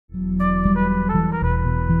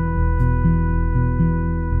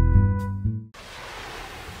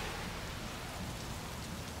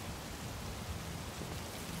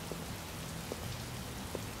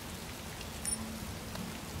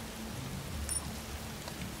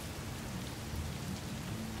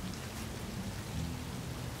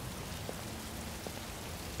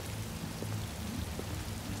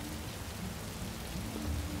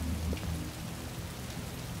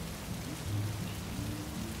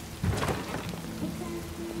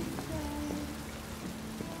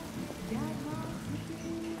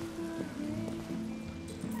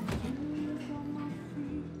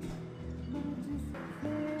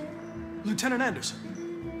Lieutenant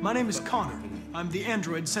Anderson. My name is Connor. I'm the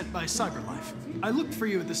android sent by CyberLife. I looked for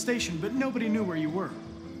you at the station, but nobody knew where you were.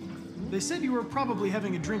 They said you were probably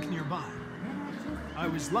having a drink nearby. I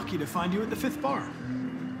was lucky to find you at the 5th bar.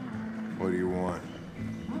 What do you want?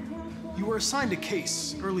 You were assigned a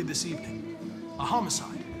case early this evening. A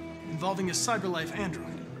homicide involving a CyberLife android.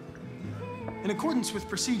 In accordance with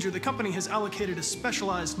procedure, the company has allocated a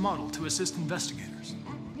specialized model to assist investigators.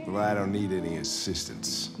 Well, I don't need any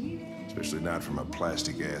assistance. Especially not from a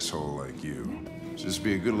plastic asshole like you. Just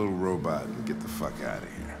be a good little robot and get the fuck out of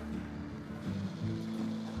here.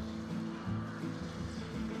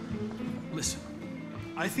 Listen,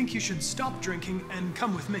 I think you should stop drinking and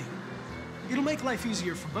come with me. It'll make life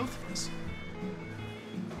easier for both of us.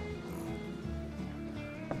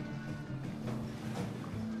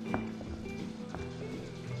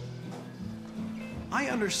 I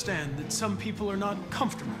understand that some people are not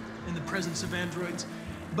comfortable in the presence of androids,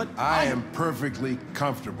 but I am perfectly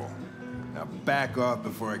comfortable. Now back off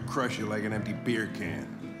before I crush you like an empty beer can.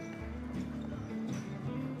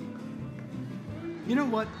 You know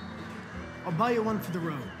what? I'll buy you one for the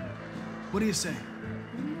road. What do you say?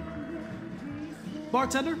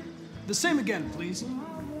 Bartender, the same again, please.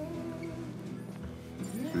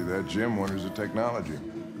 See that, Jim? Wonders of technology.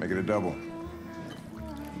 Make it a double.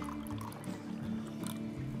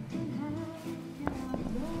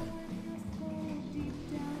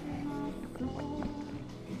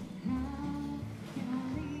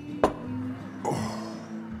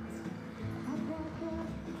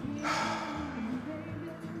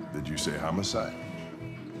 Did you say homicide?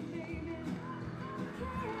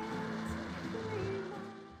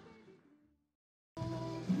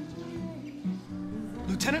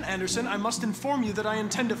 Lieutenant Anderson, I must inform you that I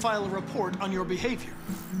intend to file a report on your behavior.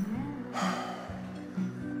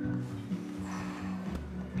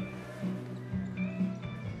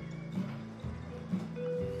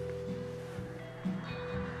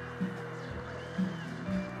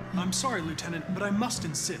 I'm sorry, Lieutenant, but I must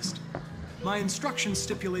insist. My instructions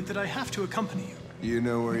stipulate that I have to accompany you. You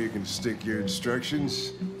know where you can stick your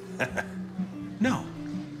instructions? No.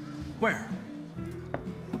 Where?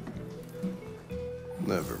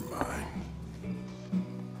 Never mind.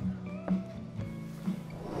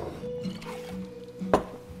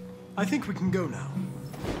 I think we can go now.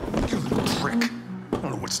 You little prick. I don't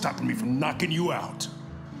know what's stopping me from knocking you out.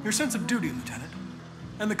 Your sense of duty, Lieutenant.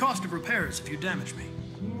 And the cost of repairs if you damage me.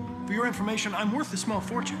 For your information, I'm worth a small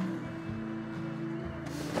fortune.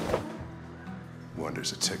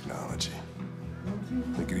 Wonders of technology.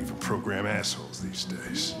 They can even program assholes these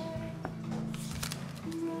days.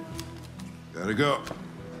 Gotta go.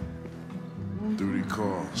 Duty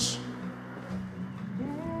calls.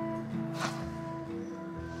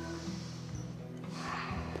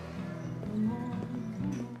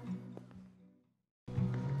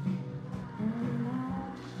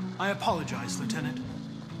 I apologize, Lieutenant.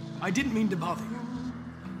 I didn't mean to bother you.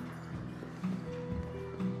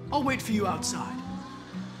 I'll wait for you outside.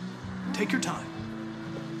 Take your time.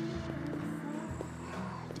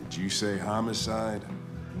 Did you say homicide?